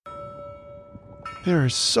There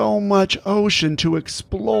is so much ocean to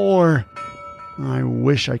explore. I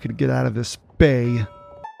wish I could get out of this bay.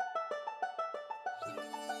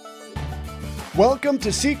 Welcome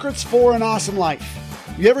to Secrets for an Awesome Life.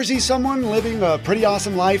 You ever see someone living a pretty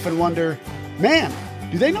awesome life and wonder, man,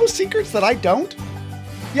 do they know secrets that I don't?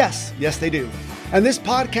 Yes, they do. And this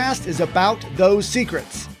podcast is about those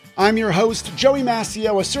secrets. I'm your host, Joey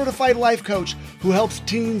Mascio, a certified life coach who helps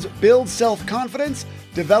teens build self-confidence,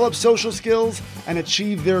 develop social skills, and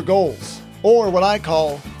achieve their goals. Or what I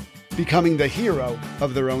call becoming the hero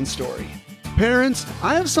of their own story. Parents,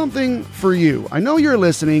 I have something for you. I know you're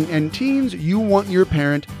listening, and teens, you want your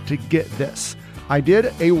parent to get this. I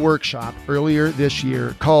did a workshop earlier this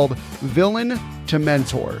year called Villain to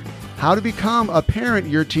Mentor. How to become a parent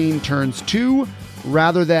your teen turns to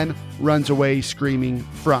rather than runs away screaming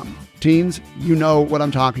from. Teens, you know what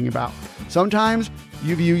I'm talking about. Sometimes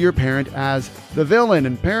you view your parent as the villain,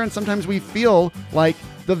 and parents, sometimes we feel like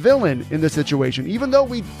the villain in the situation, even though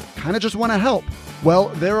we kind of just want to help. Well,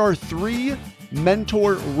 there are 3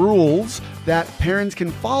 mentor rules that parents can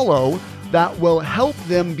follow that will help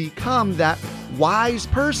them become that wise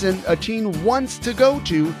person a teen wants to go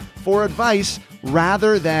to for advice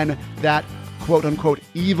rather than that quote-unquote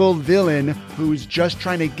evil villain who's just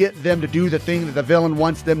trying to get them to do the thing that the villain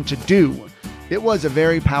wants them to do. It was a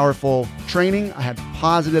very powerful training. I had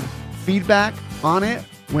positive feedback on it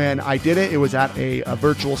when I did it. It was at a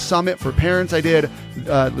virtual summit for parents I did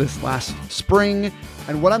this last spring.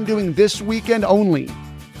 And what I'm doing this weekend only,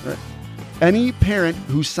 any parent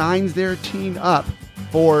who signs their teen up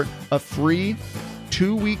for a free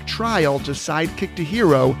 2-week trial to Sidekick to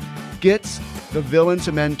Hero gets the Villain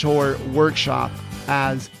to Mentor workshop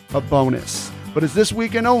as a bonus. But it's this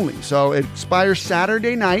weekend only, so it expires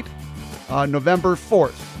Saturday night, November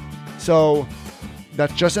 4th. So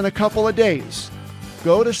that's just in a couple of days.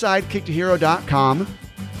 Go to sidekicktohero.com,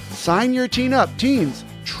 sign your teen up. Teens,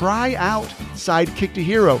 try out Sidekick to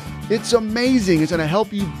Hero. It's amazing. It's going to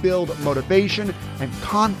help you build motivation and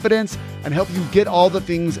confidence and help you get all the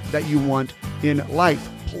things that you want in life.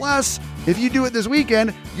 Plus, if you do it this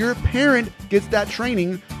weekend, your parent gets that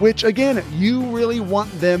training, which again, you really want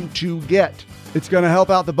them to get. It's going to help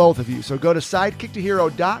out the both of you. So go to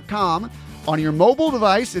sidekicktohero.com. On your mobile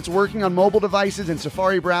device, it's working on mobile devices and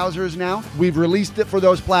Safari browsers now. We've released it for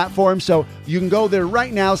those platforms, so you can go there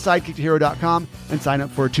right now, sidekicktohero.com, and sign up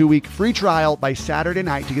for a 2-week free trial by Saturday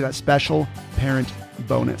night to get that special parent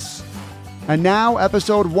bonus. And now,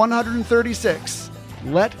 episode 136,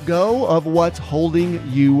 Let Go of What's Holding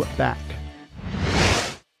You Back.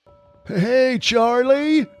 Hey,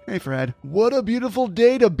 Charlie. Hey, Fred. What a beautiful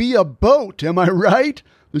day to be a boat, am I right?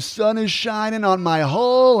 The sun is shining on my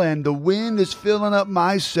hull and the wind is filling up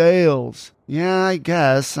my sails. Yeah, I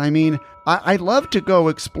guess. I mean, I'd love to go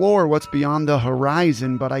explore what's beyond the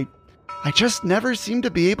horizon, but I just never seem to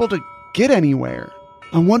be able to get anywhere.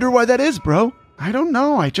 I wonder why that is, bro. I don't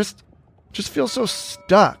know. I just feel so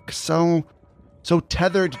stuck, so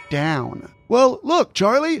tethered down. Well, look,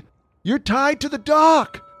 Charlie, you're tied to the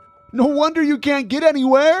dock. No wonder you can't get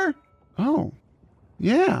anywhere. Oh,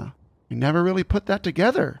 yeah. I never really put that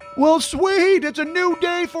together. Well, sweet, it's a new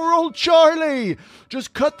day for old Charlie.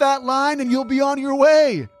 Just cut that line and you'll be on your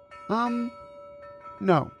way.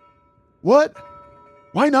 No. What?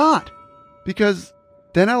 Why not? Because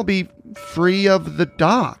then I'll be free of the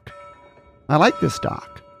dock. I like this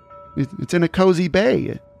dock. It's in a cozy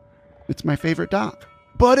bay. It's my favorite dock.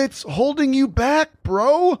 But it's holding you back,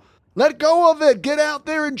 bro. Let go of it. Get out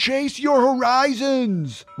there and chase your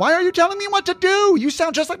horizons. Why are you telling me what to do? You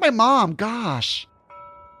sound just like my mom. Gosh.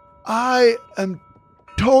 I am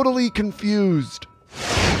totally confused.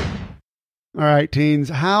 All right, teens.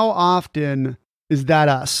 How often is that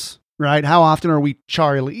us, right? How often are we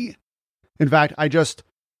Charlie? In fact, I just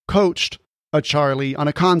coached a Charlie on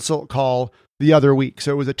a consult call the other week.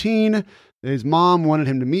 So it was a teen. His mom wanted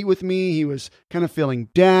him to meet with me. He was kind of feeling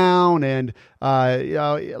down and,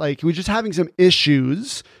 like he was just having some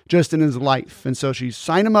issues just in his life. And so she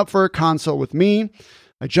signed him up for a consult with me.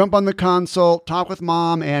 I jump on the consult, talk with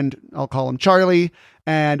mom, and I'll call him Charlie.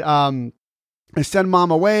 And I send mom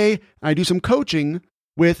away. And I do some coaching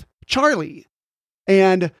with Charlie.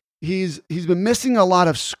 And he's been missing a lot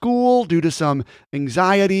of school due to some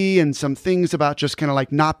anxiety and some things about just kind of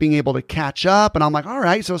like not being able to catch up. And I'm like, all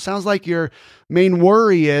right, so it sounds like your main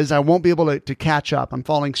worry is I won't be able to catch up. I'm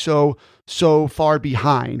falling so far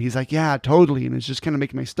behind. He's like, yeah, totally. And it's just kind of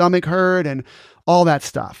making my stomach hurt and all that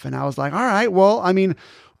stuff. And I was like, all right, well, I mean,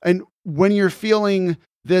 and when you're feeling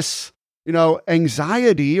this,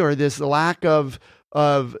 anxiety or this lack of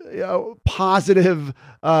positive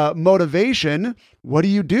motivation, what do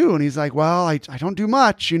you do? And he's like, well, I don't do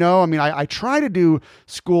much, I mean, I try to do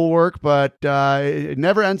schoolwork, but it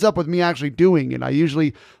never ends up with me actually doing it. I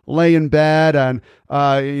usually lay in bed and,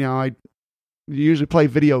 I usually play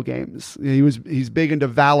video games. He's big into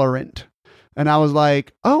Valorant. And I was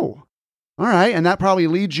like, oh, all right. And that probably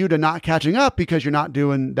leads you to not catching up because you're not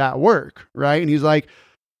doing that work. Right. And he's like,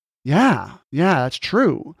 yeah, that's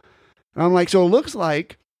true. And I'm like, so it looks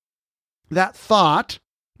like that thought,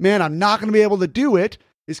 man, I'm not going to be able to do it,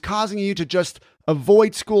 is causing you to just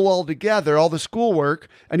avoid school altogether, all the schoolwork,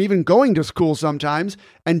 and even going to school sometimes,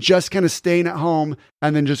 and just kind of staying at home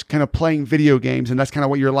and then just kind of playing video games. And that's kind of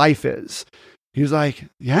what your life is. He's like,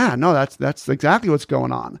 yeah, no, that's exactly what's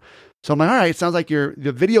going on. So I'm like, all right, it sounds like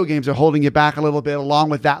the video games are holding you back a little bit along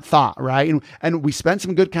with that thought, right? And we spent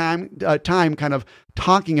some good time kind of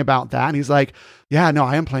talking about that. And he's like, yeah, no,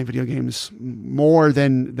 I am playing video games more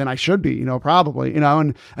than I should be, probably,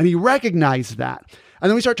 and he recognized that. And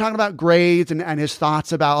then we start talking about grades and his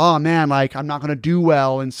thoughts about, oh man, like I'm not going to do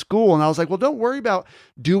well in school. And I was like, well, don't worry about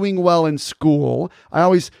doing well in school. I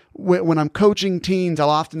always, when I'm coaching teens, I'll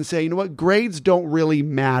often say, you know what, grades don't really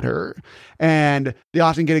matter. And they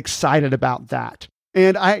often get excited about that.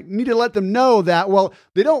 And I need to let them know that, well,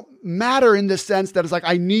 they don't matter in the sense that it's like,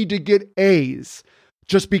 I need to get A's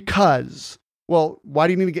just because. Well, why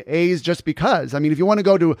do you need to get A's just because? I mean, if you want to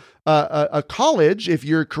go to a college, if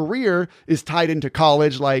your career is tied into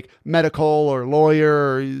college, like medical or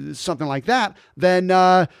lawyer or something like that, then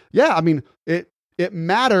I mean, it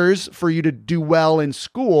matters for you to do well in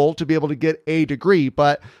school to be able to get a degree.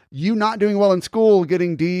 But you not doing well in school,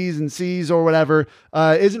 getting D's and C's or whatever,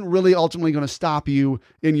 isn't really ultimately going to stop you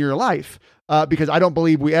in your life. Because I don't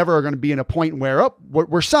believe we ever are going to be in a point where,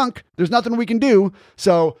 we're sunk. There's nothing we can do.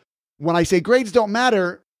 So when I say grades don't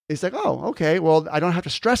matter, it's like, oh, okay, well, I don't have to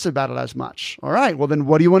stress about it as much. All right, well, then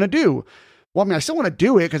what do you want to do? Well, I mean, I still want to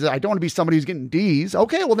do it because I don't want to be somebody who's getting D's.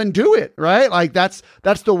 Okay, well, then do it, right? Like that's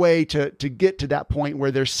the way to get to that point where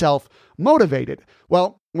they're self-motivated.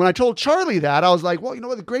 Well, when I told Charlie that, I was like, well, you know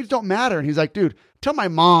what, the grades don't matter. And he's like, dude, tell my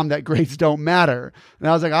mom that grades don't matter. And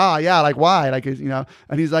I was like, yeah, like why? Like, and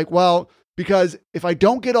he's like, well, because if I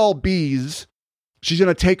don't get all B's, she's going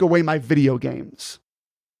to take away my video games.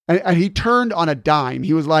 And he turned on a dime.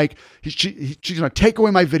 He was like, she's going to take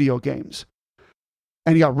away my video games.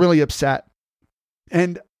 And he got really upset.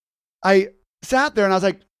 And I sat there and I was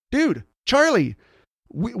like, dude, Charlie,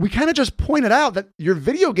 we kind of just pointed out that your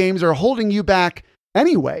video games are holding you back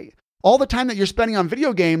anyway. All the time that you're spending on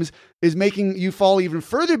video games is making you fall even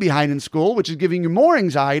further behind in school, which is giving you more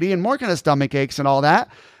anxiety and more kind of stomach aches and all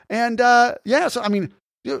that. And so I mean,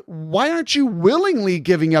 why aren't you willingly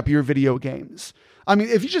giving up your video games? I mean,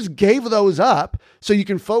 if you just gave those up so you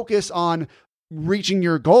can focus on reaching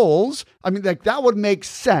your goals, I mean, like that would make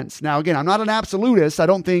sense. Now, again, I'm not an absolutist. I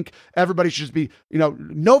don't think everybody should just be,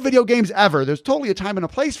 no video games ever. There's totally a time and a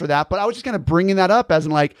place for that. But I was just kind of bringing that up as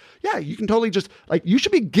in like, yeah, you can totally just like, you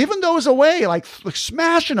should be giving those away, like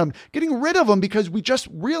smashing them, getting rid of them because we just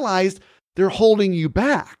realized they're holding you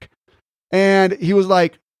back. And he was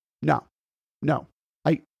like, no.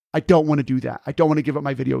 I don't want to do that. I don't want to give up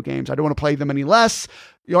my video games. I don't want to play them any less.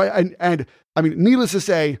 And I mean, needless to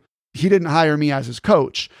say, he didn't hire me as his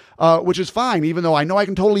coach, which is fine, even though I know I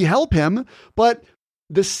can totally help him. But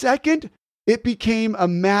the second it became a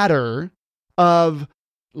matter of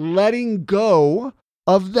letting go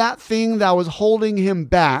of that thing that was holding him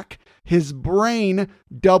back, his brain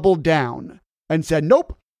doubled down and said,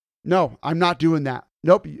 nope, no, I'm not doing that.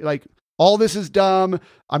 Nope. Like, all this is dumb.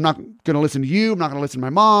 I'm not going to listen to you. I'm not going to listen to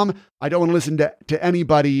my mom. I don't want to listen to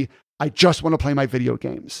anybody. I just want to play my video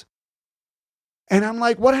games. And I'm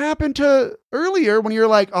like, what happened to earlier when you're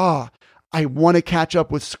like, I want to catch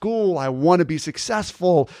up with school. I want to be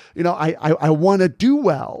successful. I want to do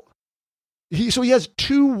well. So he has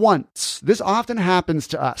two wants. This often happens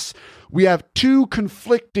to us. We have two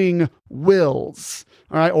conflicting wills,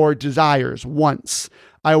 all right, or desires, wants.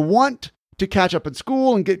 I want to catch up in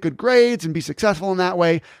school and get good grades and be successful in that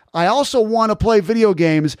way. I also want to play video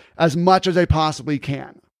games as much as I possibly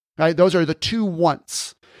can. Right? Those are the two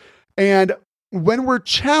wants. And when we're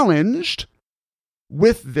challenged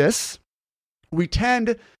with this, we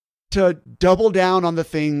tend to double down on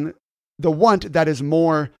the want that is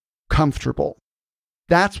more comfortable.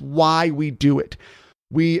 That's why we do it.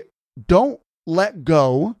 We don't let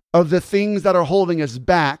go of the things that are holding us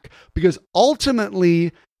back because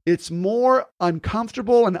ultimately it's more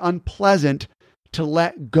uncomfortable and unpleasant to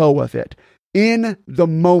let go of it. in the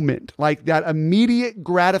moment. Like that immediate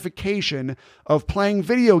gratification of playing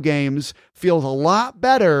video games feels a lot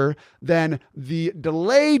better than the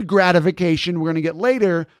delayed gratification we're going to get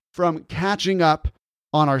later from catching up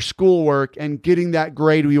on our schoolwork and getting that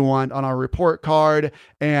grade we want on our report card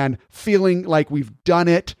and feeling like we've done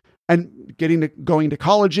it and going to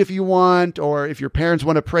college if you want, or if your parents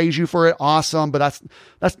want to praise you for it, awesome. But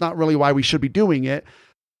that's not really why we should be doing it.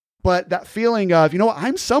 But that feeling of,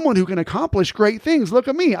 I'm someone who can accomplish great things. Look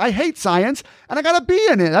at me. I hate science and I got a B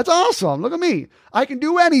in it. That's awesome. Look at me. I can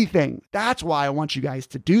do anything. That's why I want you guys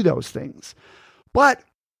to do those things. But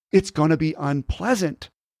it's going to be unpleasant.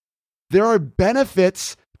 There are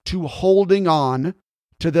benefits to holding on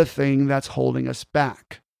to the thing that's holding us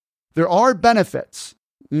back. There are benefits.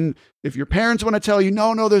 And if your parents want to tell you,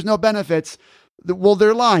 no, there's no benefits, well,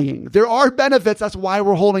 they're lying. There are benefits. That's why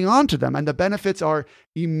we're holding on to them. And the benefits are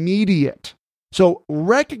immediate. So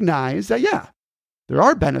recognize that, there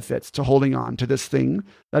are benefits to holding on to this thing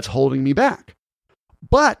that's holding me back.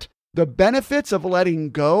 But the benefits of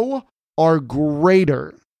letting go are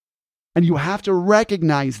greater. And you have to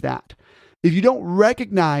recognize that. If you don't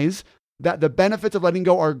recognize that the benefits of letting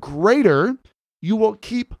go are greater, you will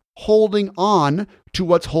keep holding on to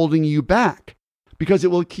what's holding you back because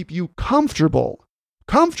it will keep you comfortable,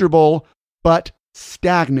 but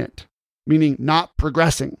stagnant, meaning not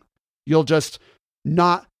progressing. You'll just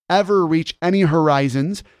not ever reach any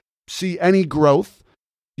horizons, see any growth.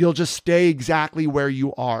 You'll just stay exactly where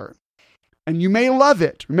you are. And you may love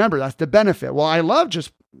it. Remember, that's the benefit. Well, I love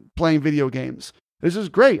just playing video games. This is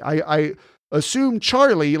great. I assume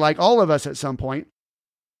Charlie, like all of us at some point,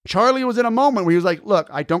 Charlie was in a moment where he was like, look,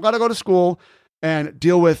 I don't got to go to school and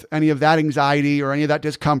deal with any of that anxiety or any of that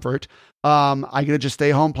discomfort. I get to just stay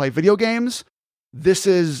home, play video games. This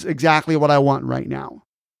is exactly what I want right now.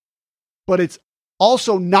 But it's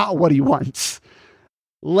also not what he wants.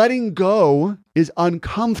 Letting go is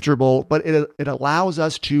uncomfortable, but it allows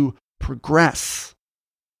us to progress.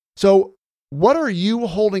 So what are you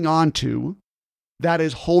holding on to that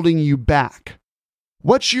is holding you back?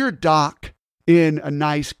 What's your dock in a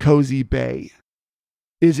nice, cozy bay?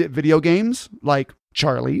 Is it video games like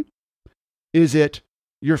Charlie? Is it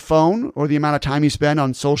your phone or the amount of time you spend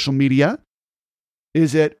on social media?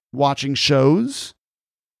 Is it watching shows,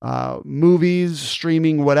 movies,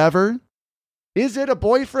 streaming, whatever? Is it a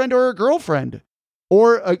boyfriend or a girlfriend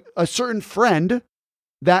or a certain friend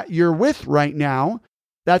that you're with right now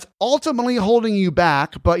that's ultimately holding you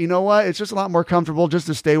back? But you know what? It's just a lot more comfortable just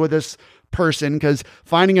to stay with this person because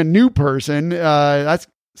finding a new person, that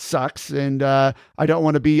sucks. And I don't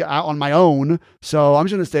want to be out on my own. So I'm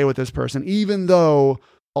just going to stay with this person, even though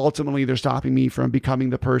ultimately they're stopping me from becoming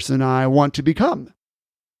the person I want to become.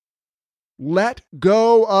 Let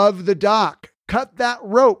go of the dock. Cut that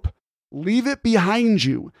rope. Leave it behind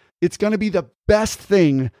you. It's going to be the best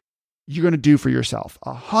thing you're going to do for yourself.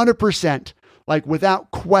 100%, like without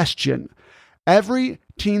question. Every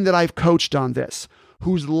teen that I've coached on this,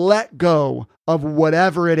 who's let go of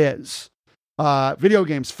whatever it is, video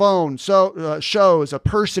games, phone, shows, a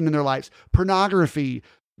person in their lives, pornography,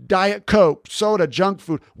 Diet Coke, soda, junk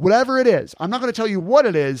food, whatever it is. I'm not going to tell you what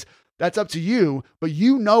it is. That's up to you, but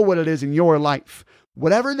you know what it is in your life.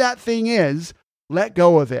 Whatever that thing is, let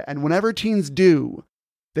go of it. And whenever teens do,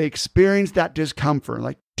 they experience that discomfort.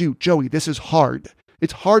 Like, dude, Joey, this is hard.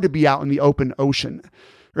 It's hard to be out in the open ocean,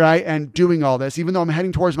 right? And doing all this, even though I'm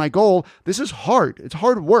heading towards my goal, this is hard. It's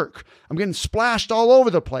hard work. I'm getting splashed all over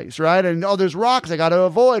the place, right? And there's rocks I got to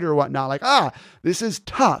avoid or whatnot. Like, this is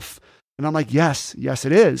tough. And I'm like, yes,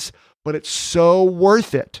 it is. But it's so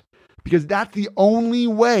worth it because that's the only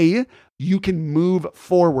way you can move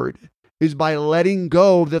forward is by letting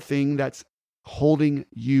go of the thing that's holding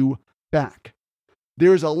you back.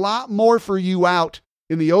 There's a lot more for you out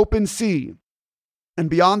in the open sea and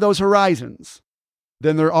beyond those horizons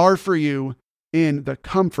than there are for you in the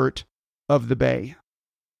comfort of the bay.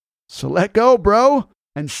 So let go, bro,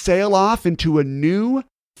 and sail off into a new,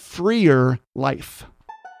 freer life.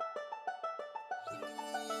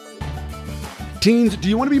 Teens, do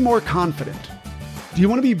you want to be more confident? Do you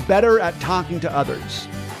want to be better at talking to others?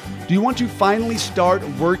 Do you want to finally start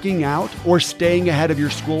working out or staying ahead of your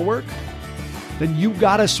schoolwork? Then you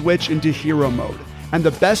gotta switch into hero mode. And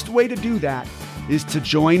the best way to do that is to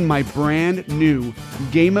join my brand new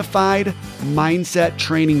gamified mindset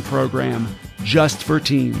training program just for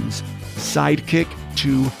teens, Sidekick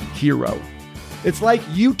to Hero. It's like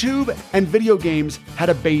YouTube and video games had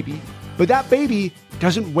a baby, but that baby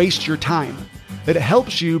doesn't waste your time. It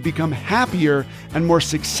helps you become happier and more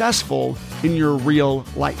successful in your real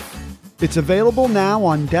life. It's available now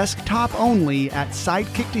on desktop only at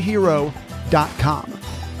sidekicktohero.com.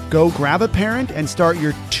 Go grab a parent and start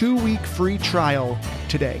your 2-week free trial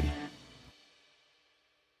today.